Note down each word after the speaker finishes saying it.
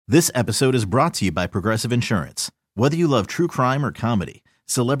This episode is brought to you by Progressive Insurance. Whether you love true crime or comedy,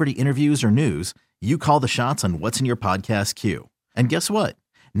 celebrity interviews or news, you call the shots on what's in your podcast queue. And guess what?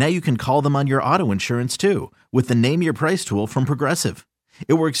 Now you can call them on your auto insurance too with the Name Your Price tool from Progressive.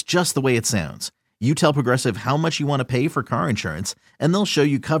 It works just the way it sounds. You tell Progressive how much you want to pay for car insurance, and they'll show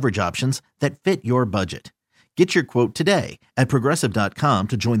you coverage options that fit your budget. Get your quote today at Progressive.com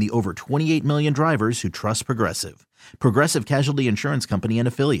to join the over 28 million drivers who trust Progressive. Progressive Casualty Insurance Company and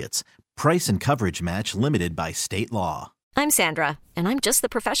Affiliates. Price and coverage match limited by state law. I'm Sandra, and I'm just the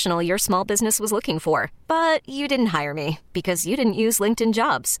professional your small business was looking for. But you didn't hire me because you didn't use LinkedIn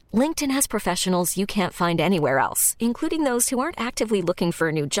Jobs. LinkedIn has professionals you can't find anywhere else, including those who aren't actively looking for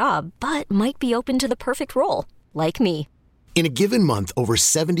a new job, but might be open to the perfect role, like me. In a given month, over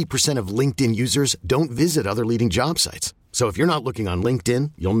 70% of LinkedIn users don't visit other leading job sites. So if you're not looking on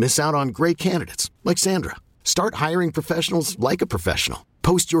LinkedIn, you'll miss out on great candidates like Sandra. Start hiring professionals like a professional.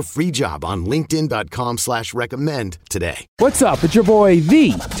 Post your free job on linkedin.com/recommend today. What's up? It's your boy,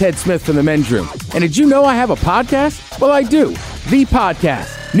 The Ted Smith from the Men's Room. And did you know I have a podcast? Well, I do. The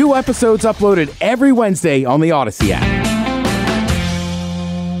Podcast. New episodes uploaded every Wednesday on the Odyssey app.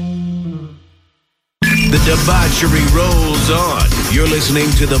 The debauchery rolls on. You're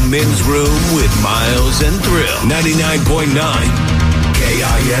listening to The Men's Room with Miles and Thrill. 99.9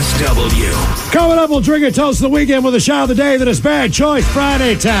 KISW. Coming up, we'll drink a toast of the weekend with a shot of the day that is Bad Choice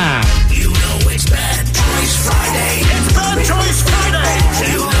Friday time. You know it's Bad Choice Friday. It's Bad Choice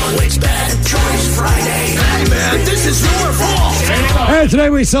Friday. You know it's Bad Choice Friday. Hey, man, this is your fault. And today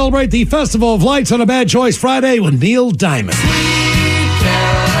we celebrate the Festival of Lights on a Bad Choice Friday with Neil Diamond.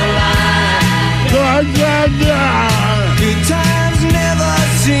 Good times never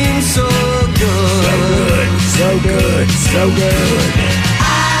seem so good. So good.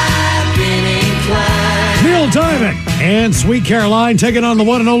 I've been inclined. Neil Diamond and Sweet Caroline taking on the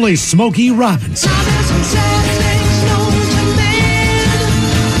one and only Smokey Robinson.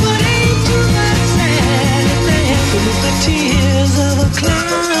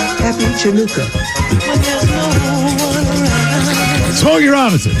 Happy Chinooka. Smokey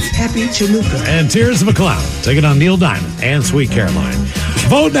Robinson Happy Chinooka. and Tears of a Clown taking on Neil Diamond and Sweet Caroline.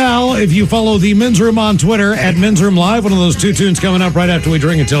 Vote now if you follow the Men's Room on Twitter at Men's Room Live. One of those two tunes coming up right after we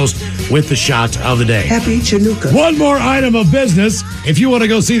drink a toast with the shot of the day. Happy Chinooka. One more item of business. If you want to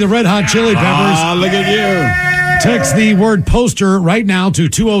go see the Red Hot Chili Peppers, Look at you. text the word poster right now to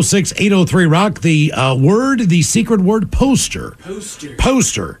 206-803-ROCK. The secret word poster.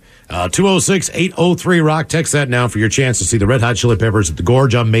 Poster. 206-803-ROCK. Text that now for your chance to see the Red Hot Chili Peppers at the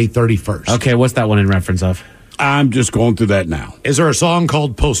Gorge on May 31st. Okay, what's that one in reference of? I'm just going through that now. Is there a song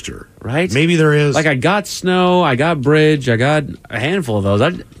called Poster? Right? Maybe there is. Like I got Snow, I got Bridge, I got a handful of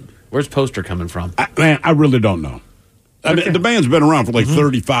those. Where's Poster coming from? I really don't know. I mean, the band's been around for like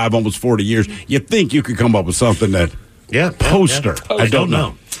 35, almost 40 years. You think you could come up with something that... Poster. I don't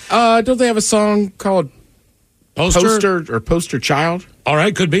know. Don't they have a song called Poster or Poster Child? All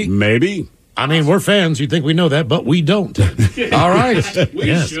right, could be. Maybe. I mean, we're fans. You'd think we know that, but we don't. All right.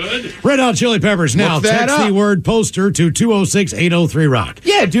 We should. Red Hot Chili Peppers now. Look that Text up. the word poster to 206-803-ROCK.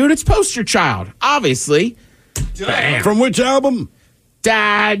 Yeah, dude, it's Poster Child, obviously. From which album?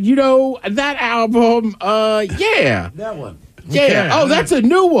 Dad, you know, that album, yeah. That one. Yeah. Okay. Oh, that's a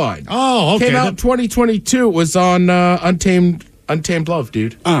new one. Oh, okay. Came out in 2022. It was on Untamed Love,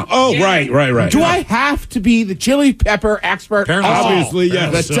 dude. Right. Do I have to be the chili pepper expert? Apparently so. Obviously,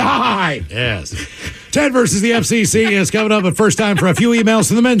 yes. The time. Yes. Ted versus the FCC is coming up, but first time for a few emails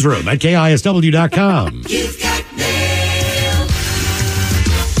to the Men's Room at KISW.com. You've got mail.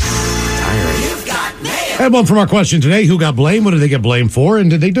 You've got mail. And one from our question today. Who got blamed? What did they get blamed for? And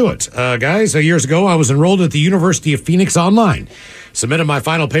did they do it? Guys, years ago, I was enrolled at the University of Phoenix Online. Submitted my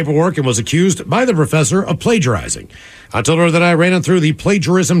final paperwork and was accused by the professor of plagiarizing. I told her that I ran it through the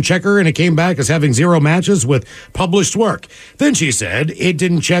plagiarism checker and it came back as having 0 matches with published work. Then she said it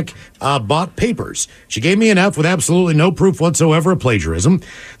didn't check bought papers. She gave me an F with absolutely no proof whatsoever of plagiarism.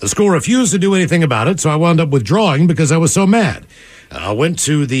 The school refused to do anything about it, so I wound up withdrawing because I was so mad. I went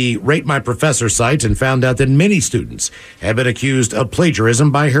to the Rate My Professor site and found out that many students have been accused of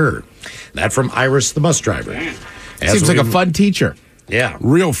plagiarism by her. That from Iris, the bus driver. Seems like a fun teacher. Yeah.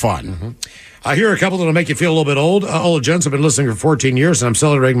 Real fun. I hear a couple that'll make you feel a little bit old. All the gents have been listening for 14 years, and I'm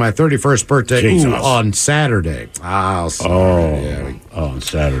celebrating my 31st birthday on Saturday. On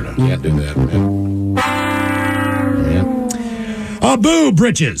Saturday. Can't do that, man. Boo,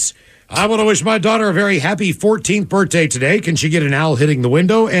 britches. I want to wish my daughter a very happy 14th birthday today. Can she get an owl hitting the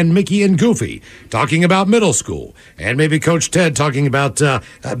window and Mickey and Goofy talking about middle school? And maybe Coach Ted talking about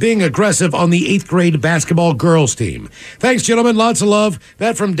being aggressive on the 8th grade basketball girls team. Thanks, gentlemen. Lots of love.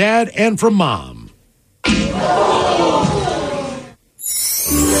 That from Dad and from Mom.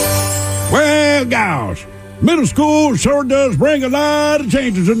 Well, gosh, middle school sure does bring a lot of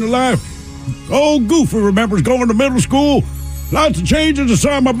changes in the life. Old Goofy remembers going to middle school. Lots of changes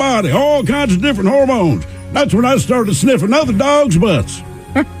inside my body, all kinds of different hormones. That's when I started sniffing other dogs' butts.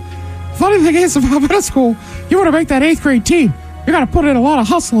 Funny thing is about middle school, you want to make that 8th grade team, you got to put in a lot of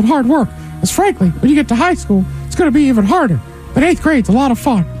hustle and hard work. Because frankly, when you get to high school, it's going to be even harder. But 8th grade's a lot of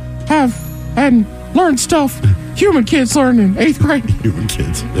fun. Have and learn stuff human kids learn in 8th grade. Human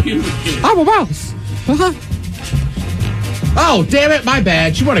kids. I'm a mouse. Oh, damn it, my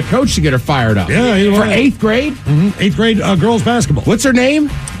bad. She wanted Coach to get her fired up. Yeah, for 8th grade? Mm-hmm. 8th grade girls basketball. What's her name?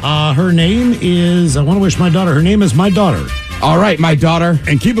 Her name is, I want to wish my daughter, her name is My Daughter. All right, my daughter.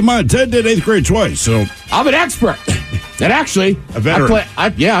 And keep in mind, Ted did 8th grade twice, so. I'm an expert. And actually, a veteran.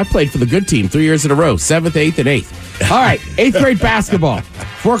 I played for the good team 3 years in a row, 7th, 8th, and 8th. All right, 8th grade basketball.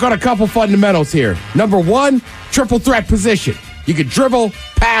 Let's work on a couple fundamentals here. Number 1, triple threat position. You can dribble,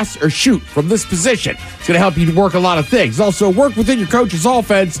 pass, or shoot from this position. It's going to help you work a lot of things. Also, work within your coach's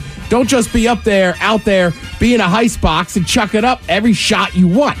offense. Don't just be out there, be in a heist box and chuck it up every shot you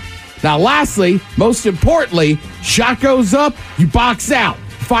want. Now, lastly, most importantly, shot goes up, you box out.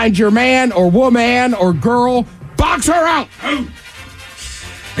 Find your man or woman or girl, box her out.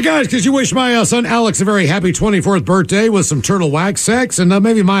 Hey guys, could you wish my son Alex a very happy 24th birthday with some turtle wax sex? And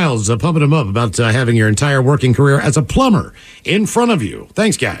maybe Miles pumping him up about having your entire working career as a plumber in front of you.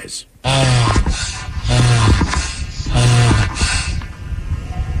 Thanks, guys.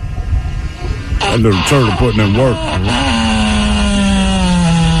 That little turtle putting in work.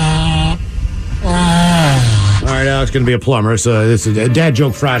 All right, Alex going to be a plumber. So this is a Dad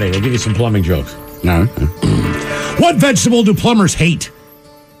Joke Friday. We'll give you some plumbing jokes. No. What vegetable do plumbers hate?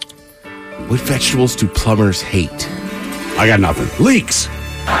 What vegetables do plumbers hate? I got nothing. Leaks.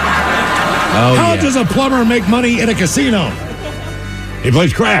 How does a plumber make money in a casino? He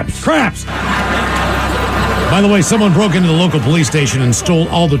plays craps. Craps. By the way, someone broke into the local police station and stole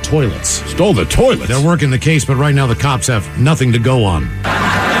all the toilets. Stole the toilets? They're working the case, but right now the cops have nothing to go on.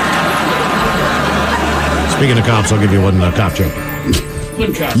 Speaking of cops, I'll give you one cop joke.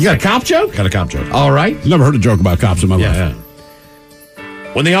 You got a cop joke? Got a cop joke. All right. Never heard a joke about cops in my life. Yeah.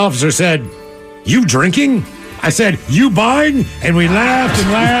 When the officer said, "You drinking?" I said, "You buying?" And we laughed and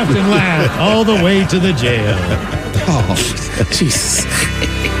laughed and laughed all the way to the jail. Oh, Jesus.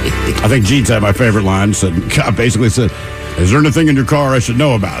 I think Jeets had my favorite line. Cop basically said, "Is there anything in your car I should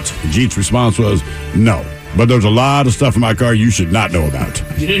know about?" And Jeets' response was, "No. But there's a lot of stuff in my car you should not know about."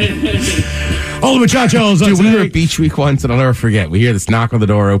 All the muchachos. Dude, we were at Beach Week once, and I'll never forget. We hear this knock on the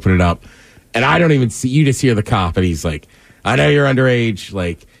door, open it up, and I don't even see, you just hear the cop, and he's like, "I know you're underage."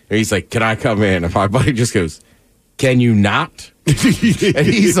 And he's like, "Can I come in?" And my buddy just goes, "Can you not?" And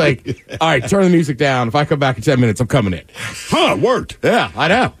he's like, "All right, turn the music down. If I come back in 10 minutes, I'm coming in." Huh, worked. Yeah, I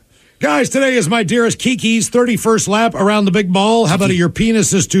know. Guys, today is my dearest Kiki's 31st lap around the big ball. How about your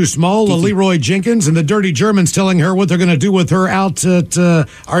penis is too small? Leroy Jenkins and the Dirty Germans telling her what they're going to do with her out at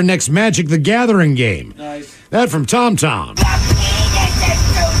our next Magic the Gathering game. Nice. That from Tom Tom.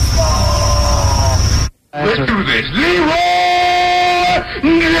 Let's do this. Leroy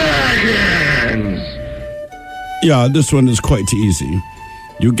Jenkins. Yeah, this one is quite easy.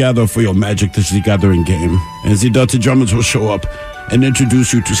 You gather for your Magic the Gathering game, and the Dirty Germans will show up and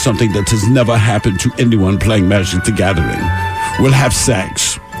introduce you to something that has never happened to anyone playing Magic the Gathering. We'll have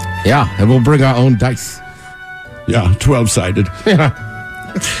sex. Yeah, and we'll bring our own dice. Yeah, 12-sided. Yeah.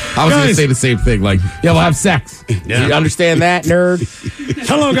 I was going to say the same thing. Like, yeah, we'll have sex. Yeah. You understand that, nerd?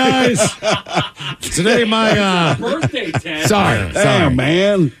 Hello, guys. Today, my birthday, Ted. Sorry,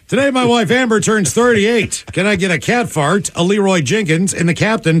 man. Today, my wife Amber turns 38. Can I get a cat fart? A Leroy Jenkins and the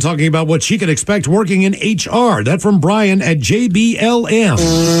captain talking about what she can expect working in HR. That from Brian at JBLM.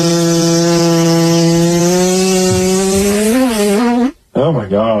 Oh my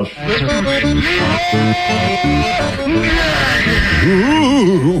gosh.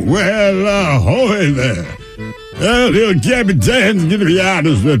 Ooh, well, ahoy there. Well, little Captain, to be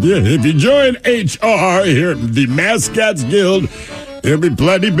honest with you, if you join HR here at the Mascots Guild, it'll be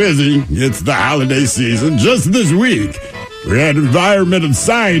plenty busy. It's the holiday season. Just this week, we had environmental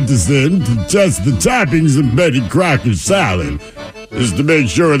scientists in to test the toppings of Betty Crocker's salad, just to make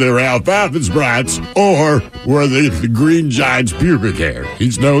sure they were alfalfa sprouts or were they the green giant's pubic hair.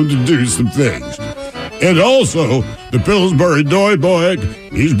 He's known to do some things. And also, the Pillsbury Doy Boy,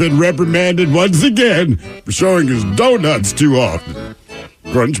 he's been reprimanded once again for showing his donuts too often.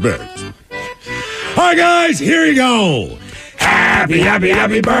 Crunch berries. All right, guys, here you go. Happy, happy,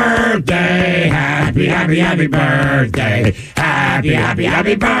 happy birthday. Happy, happy, happy birthday. Happy, happy,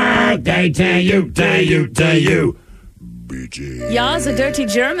 happy birthday to you, to you, to you. Ya's a Dirty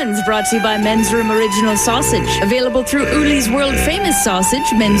Germans brought to you by Men's Room Original Sausage. Available through Uli's world famous sausage,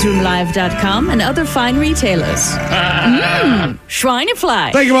 mensroomlive.com, and other fine retailers.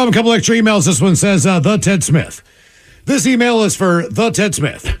 Schweinefly. Thank you, Bob. A couple extra emails. This one says, The Ted Smith. This email is for The Ted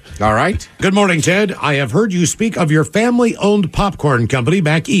Smith. All right. Good morning, Ted. I have heard you speak of your family-owned popcorn company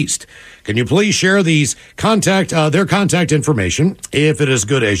back east. Can you please share their contact information? If it is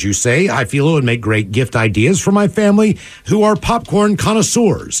good as you say, I feel it would make great gift ideas for my family who are popcorn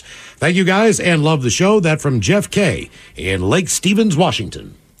connoisseurs. Thank you, guys, and love the show. That from Jeff K. in Lake Stevens,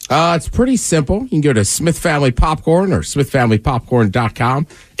 Washington. It's pretty simple. You can go to Smith Family Popcorn or smithfamilypopcorn.com.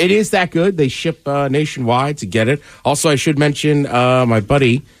 It is that good. They ship nationwide to get it. Also, I should mention my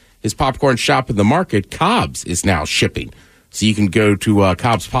buddy, his popcorn shop in the market, Cobb's, is now shipping. So you can go to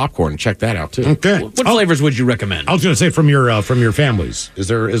Cobb's Popcorn and check that out, too. Okay. What flavors would you recommend? I was going to say from your families. Is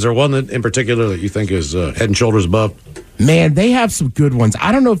there one that in particular that you think is head and shoulders above? Man, they have some good ones.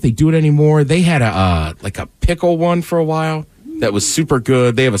 I don't know if they do it anymore. They had a pickle one for a while that was super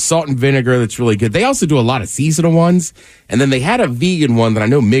good. They have a salt and vinegar that's really good. They also do a lot of seasonal ones. And then they had a vegan one that I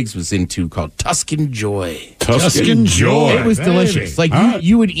know Miggs was into called Tuscan Joy. Tuscan Joy. It was delicious. Like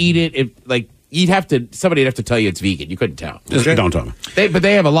you would eat it if somebody'd have to tell you it's vegan. You couldn't tell. Okay. Don't tell me. But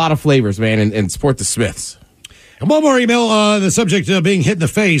they have a lot of flavors, man, and support the Smiths. And one more email, the subject being hit in the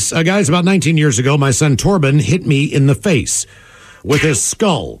face. Guys, about 19 years ago, my son Torben hit me in the face with his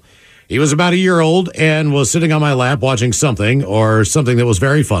skull. He was about a year old and was sitting on my lap watching something that was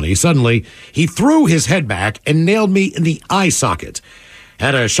very funny. Suddenly, he threw his head back and nailed me in the eye socket.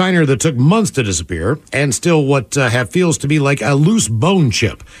 Had a shiner that took months to disappear, and still what feels to be like a loose bone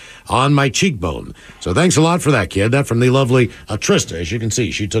chip on my cheekbone. So thanks a lot for that, kid. That from the lovely Trista. As you can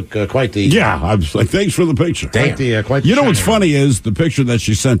see, she took quite the... Yeah, I was like, thanks for the picture. Quite the you know what's funny is the picture that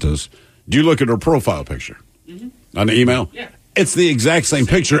she sent us. Do you look at her profile picture on the email? Yeah. It's the exact same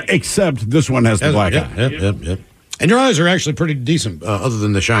picture, except this one has the black eye. Yep. And your eyes are actually pretty decent, other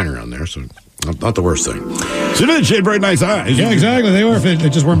than the shiner on there, so not the worst thing. She had very nice eyes. Yeah, exactly. They were. They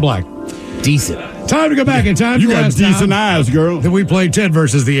just weren't black. Decent. Time to go back in time. You got decent eyes, girl. Then we played Ted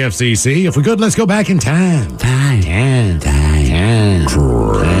versus the FCC. If we could, let's go back in time.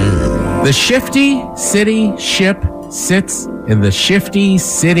 The Shifty City Ship sits in the Shifty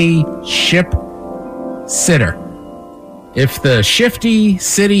City Ship Sitter. If the Shifty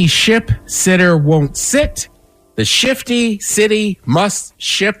City Ship Sitter won't sit, the Shifty City must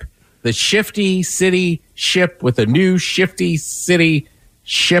ship the Shifty City Ship with a new Shifty City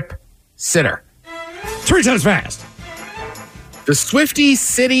Ship Sitter. 3 times fast. The Swifty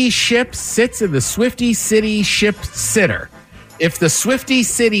City Ship sits in the Swifty City Ship Sitter. If the Swifty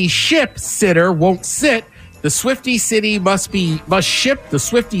City Ship Sitter won't sit, the Swifty City must ship the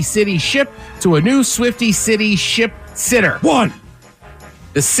Swifty City Ship to a new Swifty City Ship Sitter. 1.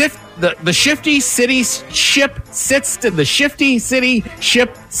 The Shifty City Ship sits to the Shifty City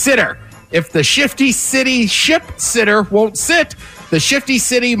Ship Sitter. If the Shifty City Ship Sitter won't sit, the Shifty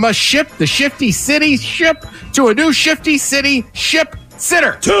City must ship the Shifty City Ship to a new Shifty City Ship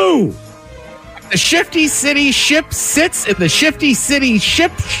Sitter. 2. The Shifty City Ship sits in the Shifty City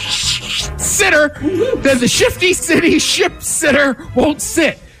Ship Sitter, then the Shifty City Ship Sitter won't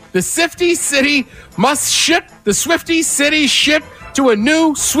sit. The Swifty City must ship the Swifty City Ship to a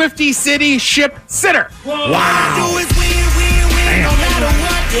new Swifty City Ship Sitter. Wow.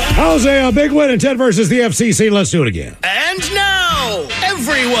 That was a big win in Ted versus the FCC. Let's do it again. And now,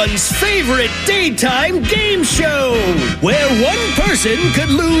 everyone's favorite daytime game show, where one person could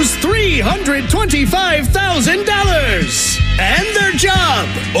lose $325,000 and their job,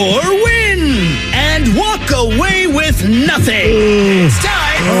 or win and walk away with nothing. It's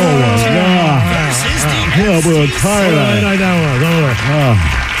time versus the FCC.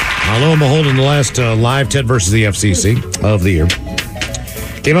 Lo and behold, in the last live Ted versus the FCC of the year,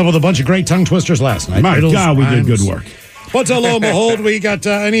 came up with a bunch of great tongue twisters last night. My God, we did good work. But lo and behold, we got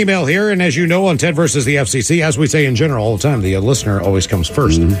an email here, and as you know, on Ted versus the FCC, as we say in general all the time, the listener always comes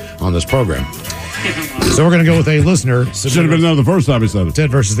first on this program. So we're going to go with a listener. Should have been on the first time he said it. Ted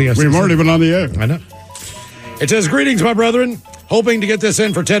versus the FCC. We've already been on the air. I know. It says, greetings, my brethren. Hoping to get this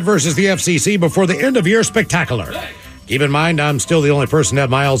in for Ted versus the FCC before the end of year spectacular. Keep in mind, I'm still the only person to have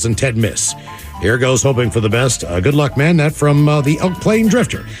Miles and Ted miss. Here goes hoping for the best. Good luck, man. That from the Elk Plain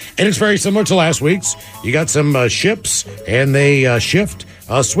Drifter. And it's very similar to last week's. You got some ships, and they shift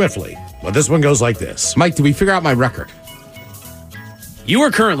swiftly. But this one goes like this. Mike, did we figure out my record? You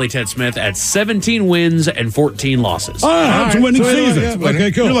are currently, Ted Smith, at 17 wins and 14 losses. It's a winning season. Yeah,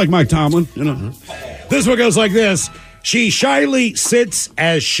 okay, cool. You're like Mike Tomlin, you know. This one goes like this. She shyly sits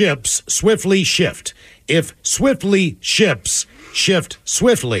as ships swiftly shift. If swiftly ships shift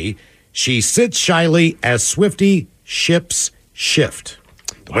swiftly, she sits shyly as swifty ships shift.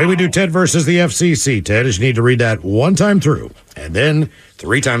 The way we do Ted versus the FCC, Ted, is you need to read that one time through and then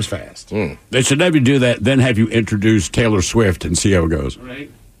 3 times fast. They should have you do that, then have you introduce Taylor Swift and see how it goes. Right.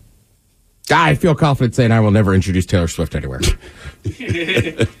 I feel confident saying I will never introduce Taylor Swift anywhere.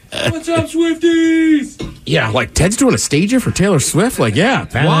 What's up, Swifties? Yeah, like Ted's doing a stager for Taylor Swift? Like, yeah,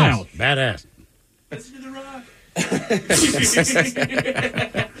 Badass. wild. Badass. Listen to the rock.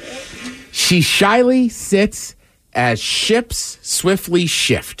 She shyly sits as ships swiftly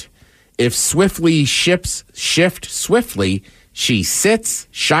shift. If swiftly ships shift swiftly, she sits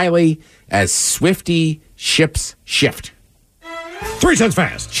shyly as swifty ships shift. 3 times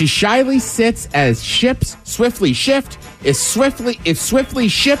fast. She shyly sits as ships swiftly shift. If swiftly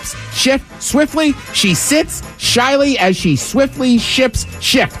ships shift swiftly, she sits shyly as she swiftly ships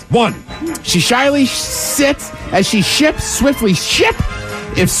shift. 1. She shyly sits as she ships swiftly ship.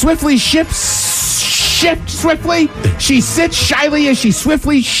 If swiftly ships shift swiftly, she sits shyly as she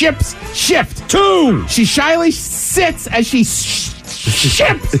swiftly ships shift. 2. She shyly sits as she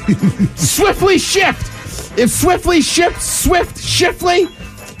ships swiftly shift. If swiftly ships swift shiftly,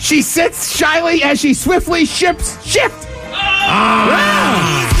 she sits shyly as she swiftly ships shift. Sore.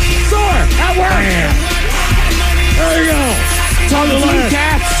 That worked. There you go. It's on the list.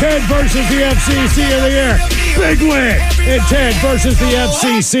 Cats. Ted versus the FCC of the year. Big win in Ted versus the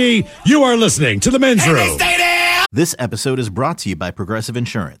FCC. You are listening to the Men's Room. This episode is brought to you by Progressive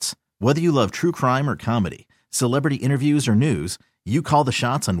Insurance. Whether you love true crime or comedy, celebrity interviews or news, you call the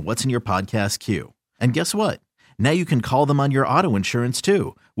shots on what's in your podcast queue. And guess what? Now you can call them on your auto insurance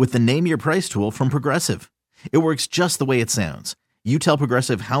too with the Name Your Price tool from Progressive. It works just the way it sounds. You tell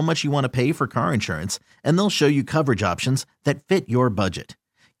Progressive how much you want to pay for car insurance, and they'll show you coverage options that fit your budget.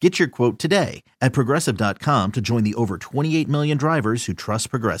 Get your quote today at Progressive.com to join the over 28 million drivers who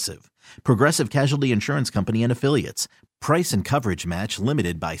trust Progressive. Progressive Casualty Insurance Company and Affiliates. Price and coverage match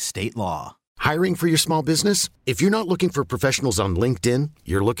limited by state law. Hiring for your small business? If you're not looking for professionals on LinkedIn,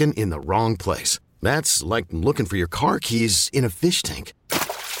 you're looking in the wrong place. That's like looking for your car keys in a fish tank.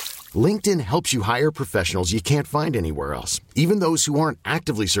 LinkedIn helps you hire professionals you can't find anywhere else, even those who aren't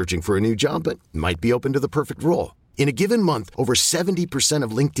actively searching for a new job but might be open to the perfect role. In a given month, over 70%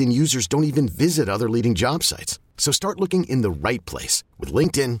 of LinkedIn users don't even visit other leading job sites. So start looking in the right place. With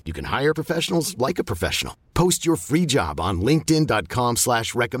LinkedIn, you can hire professionals like a professional. Post your free job on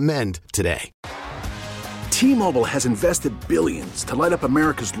linkedin.com/recommend today. T-Mobile has invested billions to light up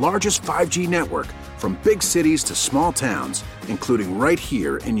America's largest 5G network, from big cities to small towns, including right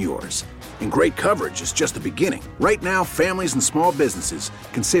here in yours. And great coverage is just the beginning. Right now, families and small businesses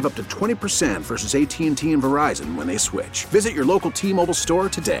can save up to 20% versus AT&T and Verizon when they switch. Visit your local T-Mobile store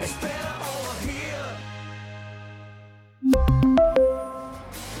today.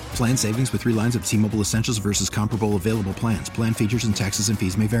 Plan savings with 3 lines of T-Mobile Essentials versus comparable available plans. Plan features and taxes and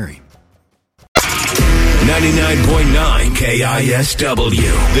fees may vary. 99.9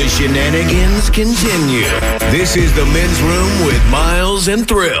 KISW. The shenanigans continue. This is the Men's Room with Miles and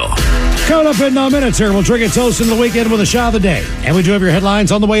Thrill. Coming up in minutes here, we'll drink a toast in the weekend with a shot of the day. And we do have your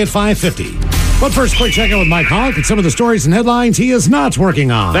headlines on the way at 5:50. But first, quick check-in with Mike Hawk and some of the stories and headlines he is not working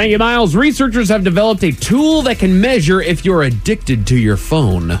on. Thank you, Miles. Researchers have developed a tool that can measure if you're addicted to your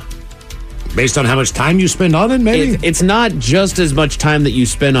phone. Based on how much time you spend on it, maybe? It's not just as much time that you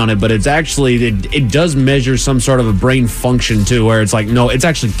spend on it, but it's actually, it does measure some sort of a brain function, too, where it's like, no, it's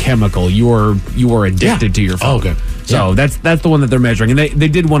actually chemical. You are addicted to your phone. Oh, okay. So that's the one that they're measuring. And they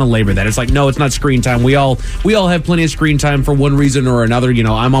did want to labor that. It's like, no, it's not screen time. We all have plenty of screen time for one reason or another. You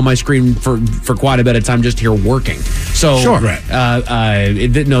know, I'm on my screen for quite a bit of time just here working. So, sure. Right.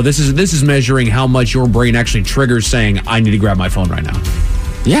 This is measuring how much your brain actually triggers saying, I need to grab my phone right now.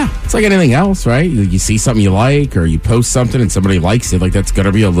 Yeah, it's like anything else, right? You see something you like, or you post something and somebody likes it, like that's going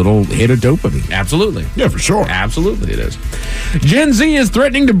to be a little hit of dopamine. Absolutely. Yeah, for sure. Absolutely it is. Gen Z is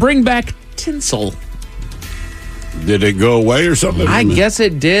threatening to bring back tinsel. Did it go away or something? I guess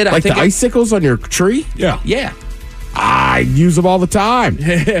it did. Like the icicles on your tree? Yeah. Yeah. I use them all the time.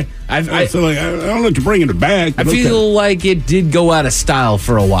 I don't know to bring it back. I feel like it did go out of style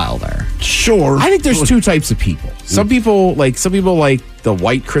for a while there. Sure. I think there's 2 types of people. Some people like the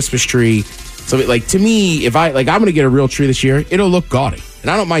white Christmas tree So, like, to me, if I'm going to get a real tree this year, it'll look gaudy. And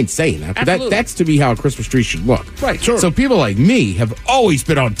I don't mind saying that, but that's to me how a Christmas tree should look. Right, sure. So people like me have always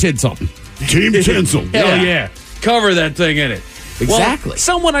been on tinsel. Team tinsel. Hell yeah. Cover that thing in it. Exactly.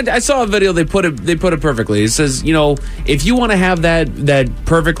 Well, I saw a video. They put it perfectly. It says, if you want to have that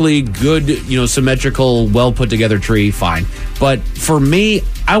perfectly good, symmetrical, well put together tree, fine. But for me,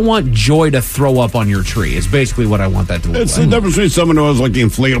 I want joy to throw up on your tree. Is basically what I want that to look like. It's the difference between someone who has like the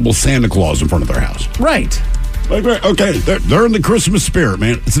inflatable Santa Claus in front of their house. Right. Like, okay, they're in the Christmas spirit,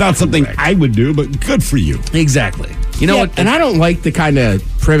 man. It's not something I would do, but good for you. Exactly. You know what? And I don't like the kind of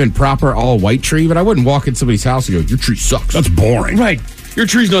prim and proper all white tree, but I wouldn't walk in somebody's house and go, your tree sucks. That's boring. Right. Your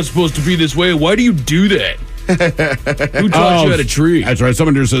tree's not supposed to be this way. Why do you do that? Who taught you how to tree? That's right.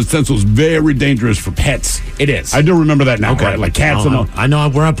 Someone here says tinsel's very dangerous for pets. It is. I do remember that now. Okay. Like cats and all. I know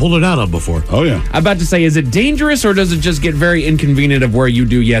where I pulled it out of before. Oh, yeah. I'm about to say, is it dangerous or does it just get very inconvenient of where you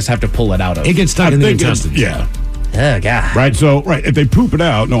do, have to pull it out of? It gets stuck in the intestines. Yeah. Oh, God. Right, so, if they poop it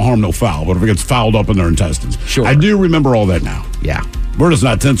out, no harm, no foul. But if it gets fouled up in their intestines. Sure. I do remember all that now. Yeah. We're just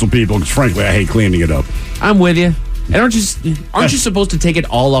not tinsel people because, frankly, I hate cleaning it up. I'm with you. And aren't you supposed to take it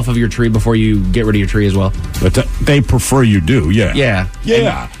all off of your tree before you get rid of your tree as well? But they prefer you do, yeah. Yeah.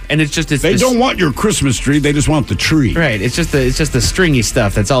 Yeah. And it's just... They don't want your Christmas tree, they just want the tree. Right. It's just the stringy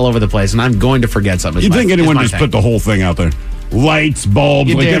stuff that's all over the place, and I'm going to forget something. You think anyone just put the whole thing out there? Lights, bulbs,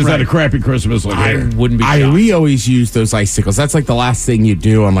 is that a crappy Christmas? Like, I wouldn't be shocked. We always use those icicles. That's like the last thing you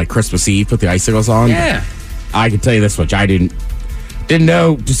do on like Christmas Eve, put the icicles on. Yeah. I can tell you this much. I didn't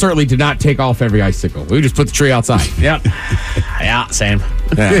know, certainly did not take off every icicle. We just put the tree outside. Yep. Yeah, same.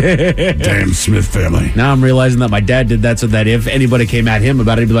 Yeah. Damn Smith family. Now I'm realizing that my dad did that so that if anybody came at him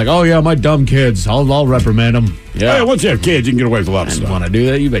about it, he'd be like, oh, yeah, my dumb kids. I'll reprimand them. Yeah. Hey, once you have kids, you can get away with a lot of stuff. Want to do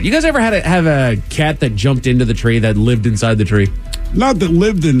that? You bet. You guys ever have a cat that jumped into the tree that lived inside the tree? Not that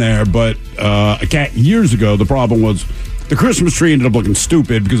lived in there, but a cat years ago, the problem was the Christmas tree ended up looking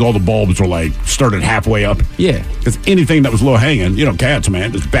stupid because all the bulbs were started halfway up. Yeah. Because anything that was low hanging, cats,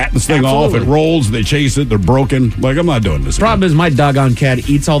 man, just bat this thing off. It rolls, they chase it, they're broken. I'm not doing this. Problem is, my doggone cat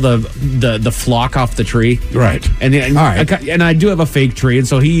eats all the flock off the tree. Right. And I do have a fake tree, and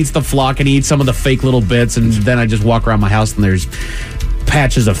so he eats the flock and he eats some of the fake little bits, and then I just walk around my house and there's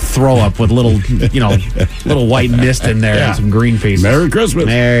patches of throw up with little little white mist in there and some green pieces. Merry Christmas.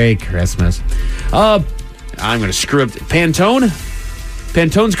 Merry Christmas. I'm going to screw up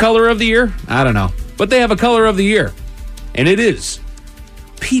Pantone's color of the year. I don't know, but they have a color of the year, and it is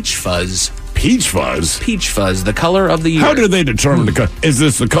peach fuzz. Peach fuzz? Peach fuzz, the color of the year. How do they determine the color? Is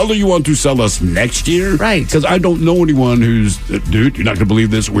this the color you want to sell us next year? Right. Because I don't know anyone who's, dude, you're not going to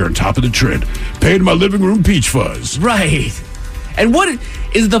believe this. We're on top of the trend. Painted my living room peach fuzz. Right. And what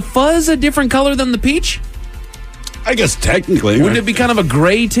is the fuzz a different color than the peach? I guess technically. Wouldn't it be kind of a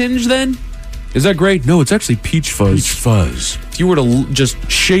gray tinge then? Is that gray? No, it's actually peach fuzz. Peach fuzz. If you were to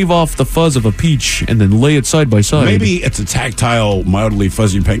just shave off the fuzz of a peach and then lay it side by side. Maybe it's a tactile, mildly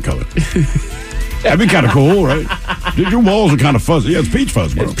fuzzy paint color. That'd be kind of cool, right? Dude, your walls are kind of fuzzy. Yeah, it's peach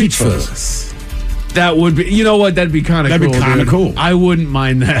fuzz, bro. It's peach fuzz. That would be, you know what? That'd be kind of cool. That'd be kind of cool. I wouldn't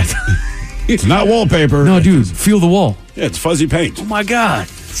mind that. It's not wallpaper. No, dude, feel the wall. Yeah, it's fuzzy paint. Oh, my God.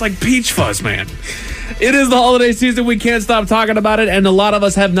 It's like peach fuzz, man. It is the holiday season. We can't stop talking about it, and a lot of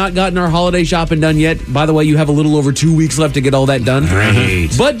us have not gotten our holiday shopping done yet. By the way, you have a little over 2 weeks left to get all that done. Right.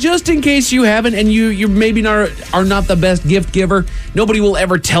 But just in case you haven't, and you maybe are not the best gift giver, nobody will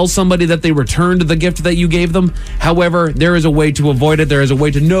ever tell somebody that they returned the gift that you gave them. However, there is a way to avoid it. There is a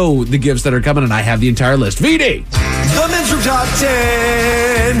way to know the gifts that are coming, and I have the entire list. VD! The Men's Room Top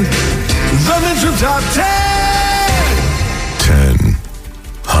 10. The Men's Room Top 10. 10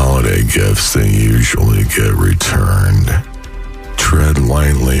 holiday gifts that usually get returned. Tread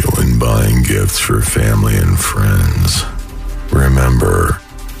lightly when buying gifts for family and friends. Remember,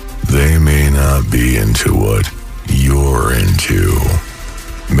 they may not be into what you're into.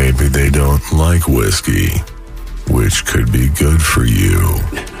 Maybe they don't like whiskey, which could be good for you.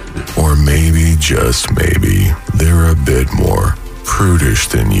 Or maybe, just maybe, they're a bit more prudish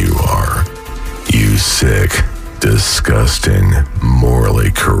than you are. You sick, disgusting,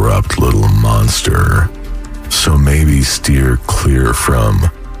 morally corrupt little monster. So maybe steer clear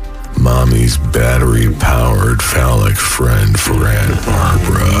from Mommy's battery-powered phallic friend for Aunt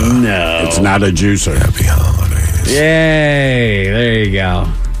Barbara. No. It's not a juicer. Happy holidays. Yay. There you go.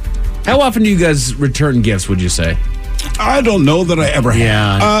 How often do you guys return gifts, would you say? I don't know that I ever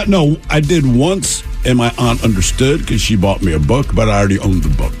have. No, I did once, and my aunt understood because she bought me a book, but I already owned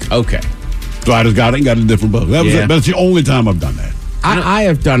the book. Okay. So I just got it and got a different book. That was it. That's the only time I've done that. I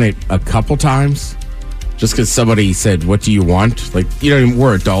have done it a couple times. just because somebody said, "What do you want?" Like,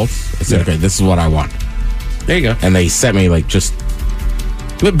 we're adults. I said, "Okay, this is what I want." There you go. And they sent me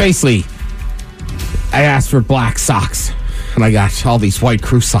but basically, I asked for black socks. And I got all these white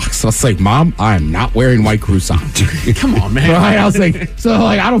crew socks. I was like, Mom, I am not wearing white crew socks. Come on, man. Right? I was like,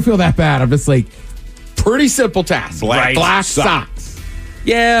 I don't feel that bad. I'm just like, pretty simple task. Black socks.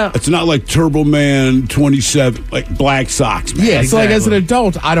 Yeah. It's not like Turbo Man 27, like black socks, man. Yeah, so like as an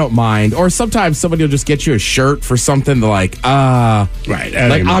adult, I don't mind. Or sometimes somebody will just get you a shirt for something right.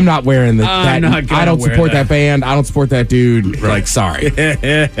 Like, I'm not wearing that. I don't support that band. I don't support that dude. Right. Like, sorry.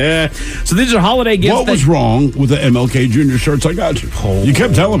 So these are holiday gifts. What was wrong with the MLK Jr. shirts I got you? You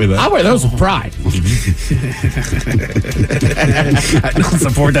kept telling me that. I wear those with pride. I don't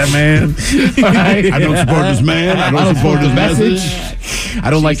support that man. Right? I don't support this man. I don't support his message. I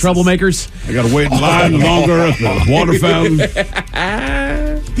don't like troublemakers. I got to wait in line longer at the water fountain.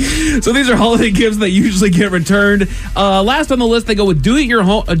 So these are holiday gifts that usually get returned. Last on the list, they go with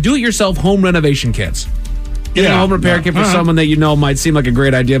do-it-yourself home renovation kits. Getting a home repair kit for someone that might seem like a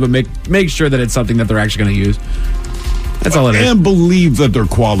great idea, but make sure that it's something that they're actually going to use. That's all it is. And believe that they're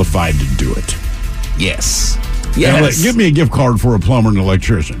qualified to do it. Yes. Yes. Give me a gift card for a plumber and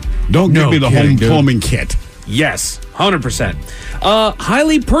electrician. Don't give me the home plumbing kit. Yes, 100%.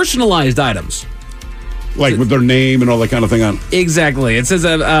 Highly personalized items. Like with their name and all that kind of thing on. Exactly. It says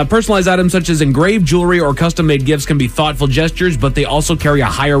personalized items such as engraved jewelry or custom-made gifts can be thoughtful gestures, but they also carry a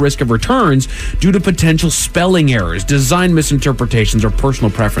higher risk of returns due to potential spelling errors, design misinterpretations, or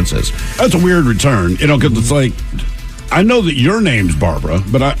personal preferences. That's a weird return, because it's like, I know that your name's Barbara,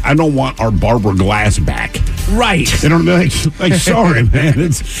 but I don't want our Barbara Glass back. Right. You know what I mean? Like, sorry, man.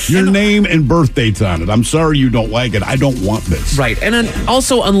 It's your name and birth dates on it. I'm sorry you don't like it. I don't want this. Right. And then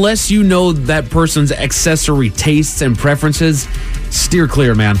also, unless you know that person's accessory tastes and preferences, steer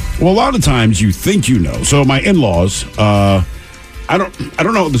clear, man. Well, a lot of times you think you know. So my in-laws, I don't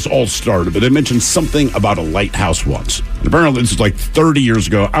know how this all started, but they mentioned something about a lighthouse once. And apparently this is like 30 years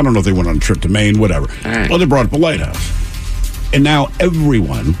ago. I don't know if they went on a trip to Maine, whatever. Well, they brought up a lighthouse. And now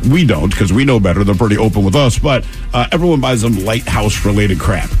everyone, we don't because we know better, they're pretty open with us, but everyone buys them lighthouse-related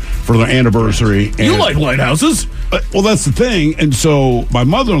crap for their anniversary. And, you like lighthouses? Well, that's the thing. And so my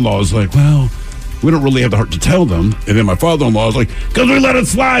mother-in-law is like, well, we don't really have the heart to tell them. And then my father-in-law is like, because we let it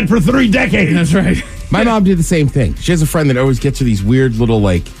slide for 3 decades. That's right. My mom did the same thing. She has a friend that always gets her these weird little,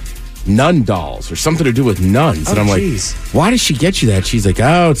 nun dolls or something to do with nuns. And I'm like, why did she get you that? She's like,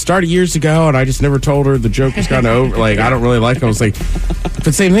 it started years ago, and I just never told her the joke was kind of over. Like, I don't really like it. I was like,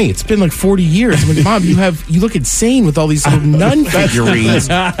 but same thing. It's been like 40 years. I'm like, Mom, you look insane with all these little nun figurines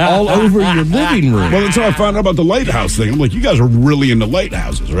all over your living room. Well, that's how I found out about the lighthouse thing. I'm like, you guys are really into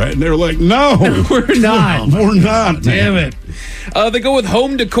lighthouses, right? And they were like, no, we're not. We're not. Damn it. They go with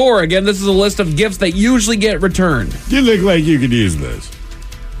home decor. Again, this is a list of gifts that usually get returned. You look like you could use this.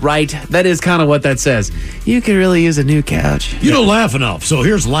 Right. That is kind of what that says. You could really use a new couch. You don't laugh enough, so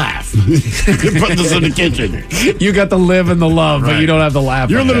here's laugh. You put this in the kitchen. You got the live and the love, but you don't have the laugh.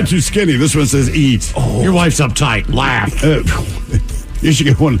 You're a little too skinny. This one says eat. Oh. Your wife's uptight. Laugh. You should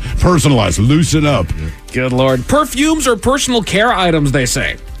get one personalized. Loosen up. Good Lord. Perfumes or personal care items, they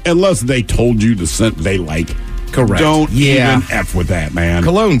say. Unless they told you the scent they like. Correct. Don't even F with that, man.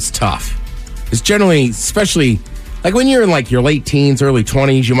 Cologne's tough. It's generally, especially... Like when you're in your late teens, early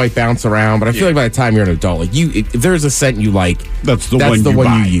 20s, you might bounce around. But I feel like by the time you're an adult, if there's a scent you like, that's the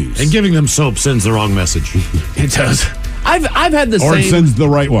one you use. And giving them soap sends the wrong message. It does. I've had the same. Or it sends the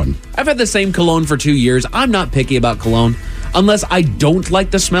right one. I've had the same cologne for 2 years. I'm not picky about cologne. Unless I don't like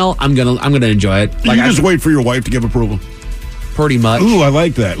the smell, I'm gonna enjoy it. You just wait for your wife to give approval. Pretty much. Ooh, I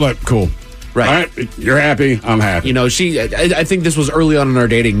like that. Cool. Right. All right. You're happy. I'm happy. I think this was early on in our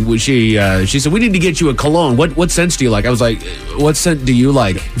dating. She said, we need to get you a cologne. What scents do you like? I was like, what scent do you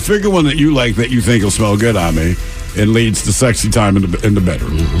like? Figure one that you like that you think will smell good on me. It leads to sexy time in the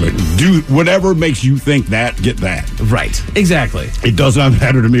bedroom. Mm-hmm. Do whatever makes you think that, get that. Right. Exactly. It does not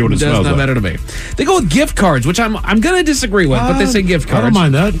matter to me what it smells like. It does not matter to me. They go with gift cards, which I'm going to disagree with, but they say gift cards. I don't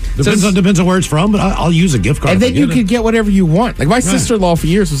mind that. Depends on where it's from, but I'll use a gift card. And then you can get whatever you want. Like my sister-in-law for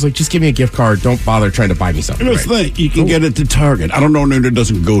years was like, just give me a gift card. Don't bother trying to buy me something. That's the thing. You can get it to Target. I don't know anyone that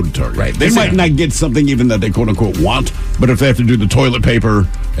doesn't go to Target. Right. They might not get something even that they quote-unquote want, but if they have to do the toilet paper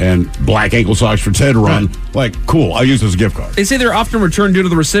and black ankle socks for Ted run, cool, I'll use this gift card. They say they're often returned due to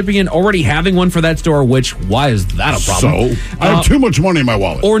the recipient already having one for that store, which, why is that a problem? So, I have too much money in my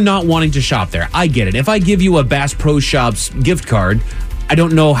wallet. Or not wanting to shop there. I get it. If I give you a Bass Pro Shops gift card, I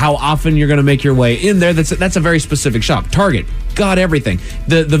don't know how often you're going to make your way in there. That's a very specific shop. Target got everything.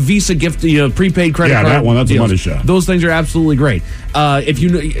 The Visa gift, prepaid credit card. Yeah, that one. That's deals. a money shot. Those things are absolutely great.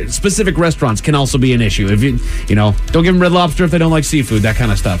 If specific restaurants can also be an issue. If don't give them Red Lobster if they don't like seafood, that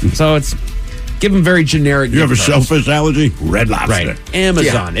kind of stuff. So it's. Give them very generic. You have a gift cards. shellfish allergy? Red Lobster. Right.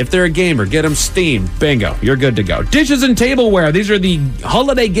 Amazon. If they're a gamer, get them Steam. Bingo. You're good to go. Dishes and tableware. These are the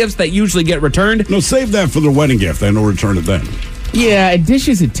holiday gifts that usually get returned. No, save that for the wedding gift. Then return it then. Yeah, and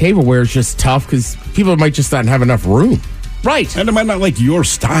dishes and tableware is just tough because people might just not have enough room. Right. And they might not like your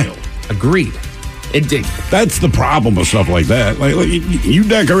style. Agreed. That's the problem with stuff like that. Like you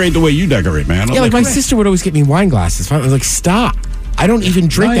decorate the way you decorate, man. Yeah, like my sister would always get me wine glasses. I was like, stop. I don't even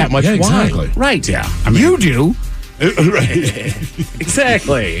drink that much wine. Exactly. Right. Yeah. You do.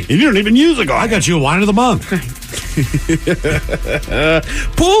 Exactly. You don't even use a glass. I got you a wine of the month.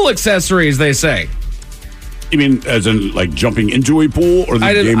 Pool accessories, they say. You mean as in like jumping into a pool, or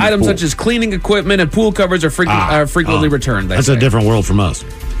the items such as cleaning equipment and pool covers are frequently returned. That's a different world from us.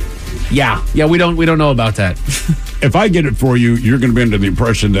 Yeah, we don't know about that. If I get it for you, you're going to be under the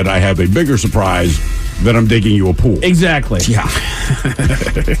impression that I have a bigger surprise that I'm digging you a pool. Exactly. Yeah.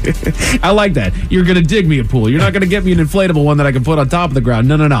 I like that. You're going to dig me a pool. You're not going to get me an inflatable one that I can put on top of the ground.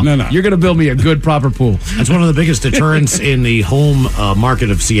 No. You're going to build me a good, proper pool. That's one of the biggest deterrents in the home market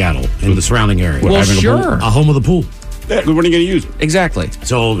of Seattle and the surrounding area. Well, sure. A home of the pool. Yeah, when are you going to use it? Exactly.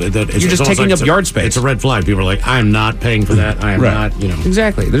 So you're just taking up yard space. It's a red flag. People are like, I'm not paying for that. I am not,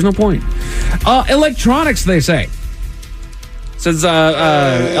 Exactly. There's no point. Electronics, they say. Says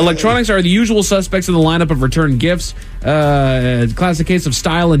electronics are the usual suspects in the lineup of returned gifts. Classic case of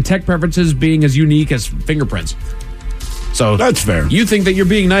style and tech preferences being as unique as fingerprints. So that's fair. You think that you're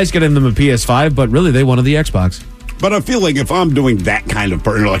being nice getting them a PS5, but really they wanted the Xbox. But I feel like if I'm doing that kind of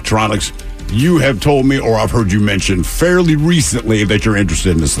electronics, you have told me, or I've heard you mention fairly recently, that you're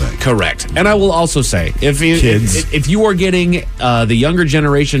interested in this thing. Correct. And I will also say, if you are getting the younger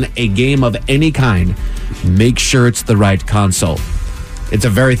generation a game of any kind, make sure it's the right console. It's a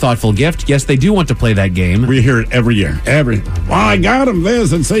very thoughtful gift. Yes, they do want to play that game. We hear it every year. Well, I got him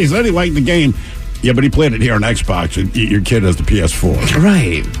this, and he said he liked the game. Yeah, but he played it here on Xbox, and your kid has the PS4.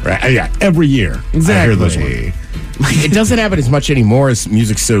 Right. Yeah, every year. Exactly. I hear this one. It doesn't happen as much anymore as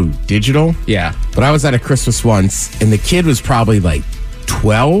music's so digital. Yeah. But I was at a Christmas once, and the kid was probably like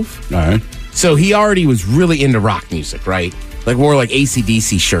 12. All right. So he already was really into rock music, right? Like wore like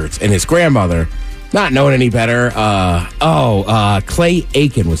AC/DC shirts. And his grandmother, not knowing any better, Clay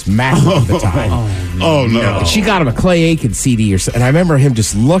Aiken was massive at the time. Oh, no. And she got him a Clay Aiken CD or something. And I remember him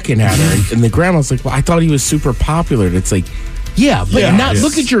just looking at her, and the grandma was like, well, I thought he was super popular. And it's like, yeah, but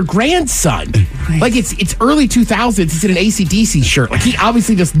look at your grandson. Like, it's early 2000s. He's in an AC/DC shirt. Like, he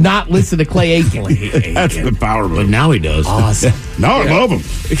obviously does not listen to Clay Aiken. That's the power of it. But now he does. Awesome. Now I love him.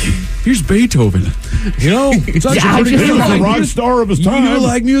 Here's Beethoven. It's actually He was the rock star of his time. You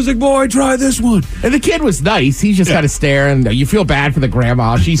like music, boy? Try this one. And the kid was nice. He's just kind of staring. You feel bad for the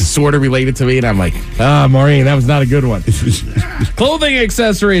grandma. She's sort of related to me. And I'm like, Maureen, that was not a good one. Clothing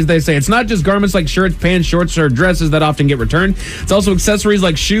accessories, they say. It's not just garments like shirts, pants, shorts, or dresses that often get returned. It's also accessories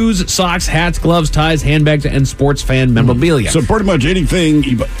like shoes, socks, hats, gloves, ties, handbags, and sports fan memorabilia. So pretty much anything.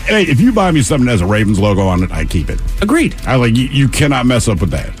 If you buy me something that has a Ravens logo on it, I keep it. Agreed. You cannot mess up with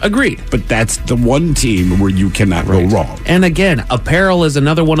that. Agreed. But that's the one team where you cannot go wrong. And again, apparel is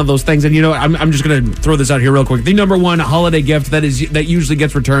another one of those things. And I'm just going to throw this out here real quick. The number one holiday gift that usually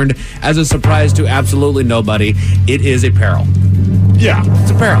gets returned as a surprise to absolutely nobody, it is apparel. Yeah.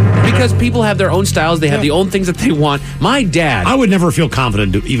 It's apparel. Because people have their own styles. They have the own things that they want. My dad... I would never feel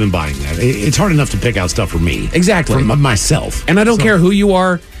confident even buying that. It's hard enough to pick out stuff for me. Exactly. For myself. And I don't care who you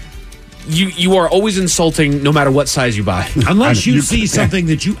are. You are always insulting no matter what size you buy. Unless you see something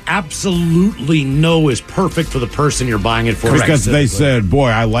that you absolutely know is perfect for the person you're buying it for. Because they said, boy,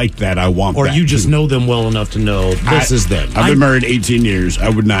 I like that. I want that. Or you just know them well enough to know this is them. I've been married 18 years. I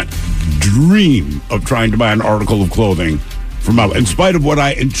would not dream of trying to buy an article of clothing from my, in spite of what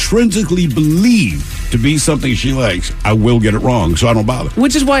I intrinsically believe to be something she likes, I will get it wrong, so I don't bother.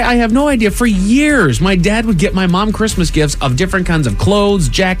 Which is why I have no idea. For years, my dad would get my mom Christmas gifts of different kinds of clothes,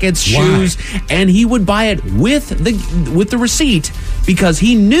 jackets, shoes, and he would buy it with the receipt because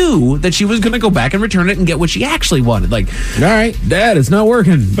he knew that she was going to go back and return it and get what she actually wanted. Like, all right, Dad, it's not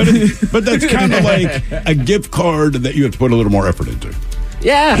working. But that's kind of like a gift card that you have to put a little more effort into.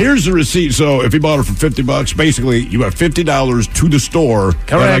 Yeah. Here's the receipt. So if you bought it for $50, basically you have $50 to the store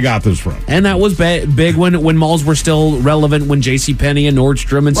that I got this from. And that was big when malls were still relevant, when JCPenney and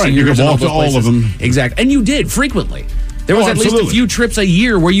Nordstrom and Sears. You could walk to all of them. Exactly. And you did frequently. There was at least a few trips a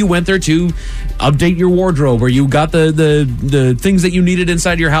year where you went there to update your wardrobe, where you got the things that you needed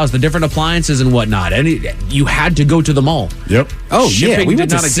inside your house, the different appliances and whatnot. And you had to go to the mall. Yep. Oh, Shipping yeah. We went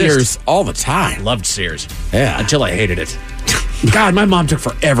did to not Sears exist. all the time. Loved Sears. Yeah. Until I hated it. God, my mom took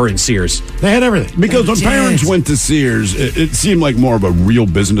forever in Sears. They had everything. Because when parents went to Sears, it seemed like more of a real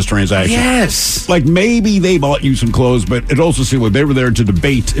business transaction. Yes. Like maybe they bought you some clothes, but it also seemed like they were there to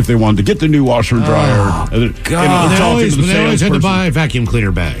debate if they wanted to get the new washer and dryer. God. They always had to buy vacuum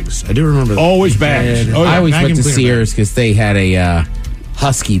cleaner bags. I do remember that. Always bags. Oh, yeah. I always went to Vacuum cleaner Sears because they had a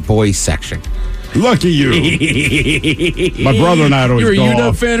Husky boys section. Lucky you. My brother and I had always You're a go UW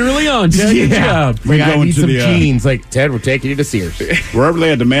off. fan early on, Ted. Good job. We I go need into some the jeans. Like, Ted, we're taking you to Sears. wherever they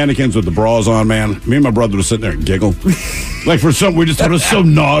had the mannequins with the bras on, man. Me and my brother would sit there and giggle. Like for something we just thought it was so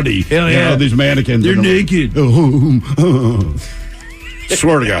naughty. Hell You yeah. know, these mannequins. They're naked.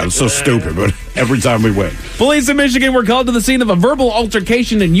 Swear to God, it's so stupid, but every time we went. Police in Michigan were called to the scene of a verbal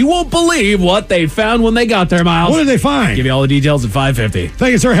altercation, and you won't believe what they found when they got there, Miles. What did they find? Give you all the details at 5:50.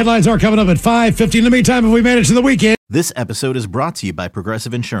 Thank you, sir. Headlines are coming up at 5:50. In the meantime, if we manage to the weekend. This episode is brought to you by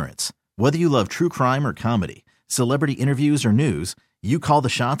Progressive Insurance. Whether you love true crime or comedy, celebrity interviews or news, you call the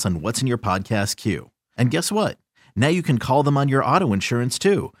shots on what's in your podcast queue. And guess what? Now you can call them on your auto insurance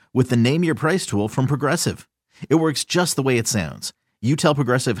too with the Name Your Price tool from Progressive. It works just the way it sounds. You tell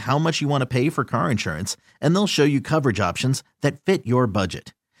Progressive how much you want to pay for car insurance, and they'll show you coverage options that fit your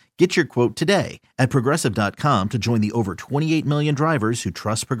budget. Get your quote today at Progressive.com to join the over 28 million drivers who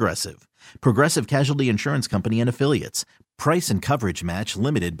trust Progressive. Progressive Casualty Insurance Company and Affiliates. Price and coverage match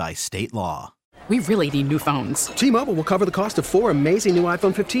limited by state law. We really need new phones. T-Mobile will cover the cost of 4 amazing new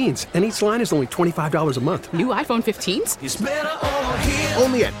iPhone 15s, and each line is only $25 a month. New iPhone 15s? It's better over here.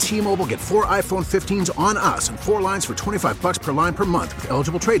 Only at T-Mobile, get 4 iPhone 15s on us and 4 lines for $25 per line per month with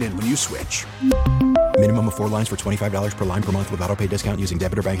eligible trade-in when you switch. Minimum of 4 lines for $25 per line per month with autopay discount using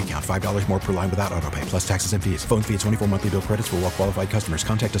debit or bank account. $5 more per line without autopay, plus taxes and fees. Phone fee at 24 monthly bill credits for well-qualified customers.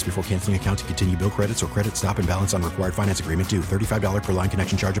 Contact us before canceling account to continue bill credits or credit stop and balance on required finance agreement due. $35 per line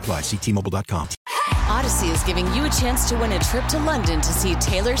connection charge applies. See T-Mobile.com. Odyssey is giving you a chance to win a trip to London to see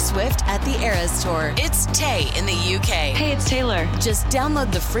Taylor Swift at the Eras Tour. It's Tay in the UK. Hey, it's Taylor. Just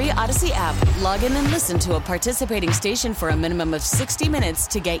download the free Odyssey app, log in and listen to a participating station for a minimum of 60 minutes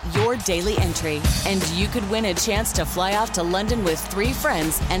to get your daily entry. And you could win a chance to fly off to London with 3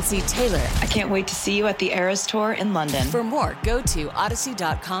 friends and see Taylor. I can't wait to see you at the Eras Tour in London. For more, go to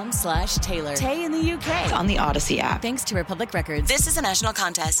odyssey.com/Taylor. Tay in the UK. On the Odyssey app. Thanks to Republic Records. This is a national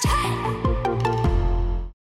contest.